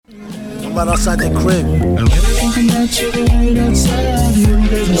right outside that crib. I'm thinking about you right outside.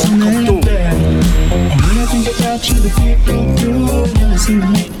 Come through. When I think about you, the people through.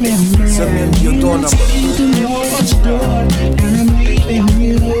 Send me your door number.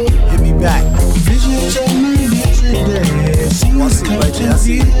 Hit me back. I see you right there. I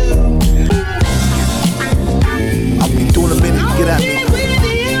see you. I'll be doing a minute. Get at me.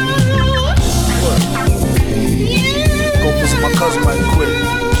 Go visit my cousin right quick.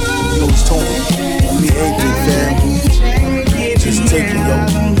 He always told me anything, fam. Just take it, yo.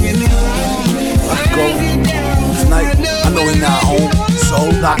 I go tonight. I know he not home. So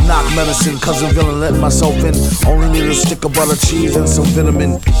knock medicine, cousin villain, let myself in. Only need a stick of butter, cheese, and some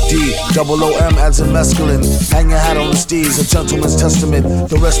vitamin D. Double O-M adds in mescaline. Hang your hat on the steez, a gentleman's testament.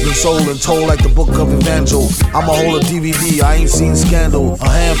 The rest been sold and told like the book of Evangel. I'ma hold a DVD, I ain't seen scandal. A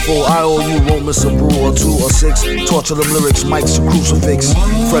handful, IOU, won't miss a brew or 2 or 6. Torture them lyrics, mics to crucifix.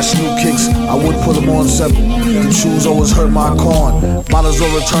 Fresh new kicks, I would put them on 7. Them shoes always hurt my corn. Might as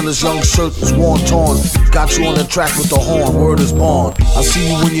well return this young shirt, it's worn torn. Got you on the track with the horn, word is born. I'll see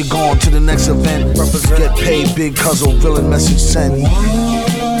you when you're gone to the next event. Represent. Get paid, big cuzzle, villain message sent. And when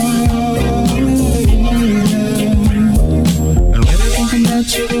I think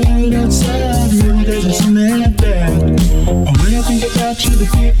about you right outside, really doesn't seem that bad. And when I think about you, the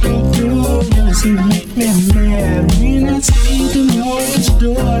people through, really seem to make me mad. When I see the mortgage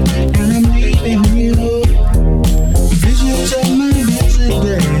door, and I'm leaving you. Visions of my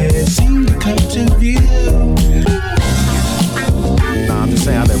yesterday seem to come to view. Nah, I'm just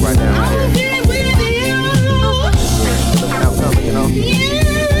saying, I live right down right here. Looking out coming, you know?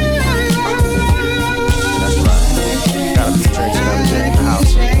 That's right. Got a few drinks and everything in the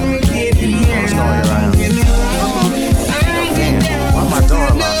house. What's going here right now? Damn, why my door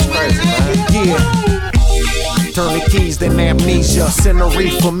alarm's crazy, man? Yeah. Turn the keys, then amnesia. Send a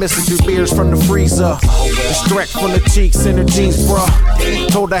reefer, missing 3 beers from the freezer. Distract from the cheeks in her jeans, bruh.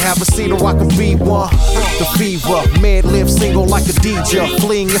 Told her have a seat or I could be one. The fever, MADLIB single like a DJ.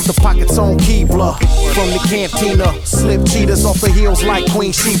 Fleeing if the pocket's on Keebler. From the cantina, slip cheetahs off the heels like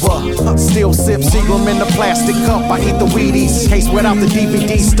Queen Sheba. Still sip Seagram in the plastic cup, I eat the Wheaties. Case without the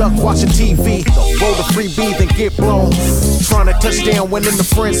DVD, stuck watching TV. Roll the freebie, then get blown. Trying to touch down when in the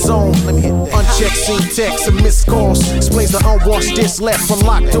friend zone. Unchecked scene text and missed calls. Explains the unwashed dish left from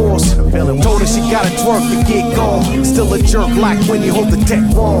locked doors. Told her she gotta twerk to get gone. Still a jerk like when you hold the tech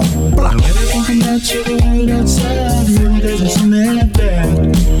wrong. Blah. When I think about you right outside, really doesn't seem that bad.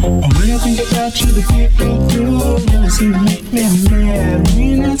 And when I think about you, the people through, really seem to make me mad.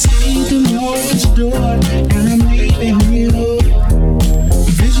 When I see the mortgage door, and I'm leaving you.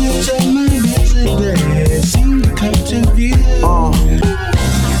 Visions of my yesterday seem to come to view.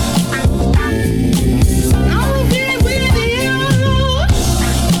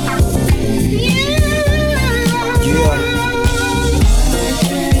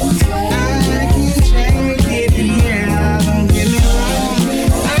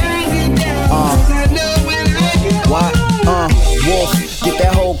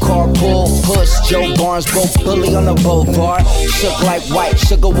 Joe Barnes, both bully on the boulevard. Shook like white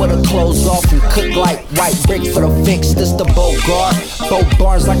sugar with her clothes off. And cook like white bricks for the fix, this the Bogart. Both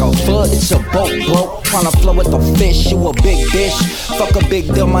Barnes like a foot, it's a boat broke. Tryna flow with the fish, you a big dish. Fuck a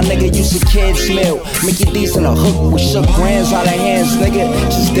big deal, my nigga, use a kid's meal. Mickey D's in a hook, we shook grands out of hands, nigga.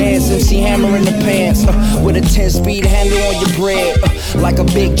 Just dance, MC Hammer in the pants. With a 10-speed handle on your bread. Like a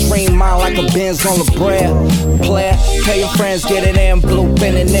big dream, mine like a Benz on the bread. Player, tell your friends, get it in. Blue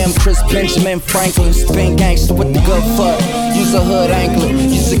Ben and them, Chris Benjamin Franklin. Spin gangster with the good foot. Use a hood anklet,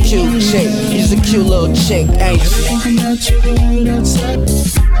 use a cute chick. Use a cute little chick, ain't you? Thinking about you right outside.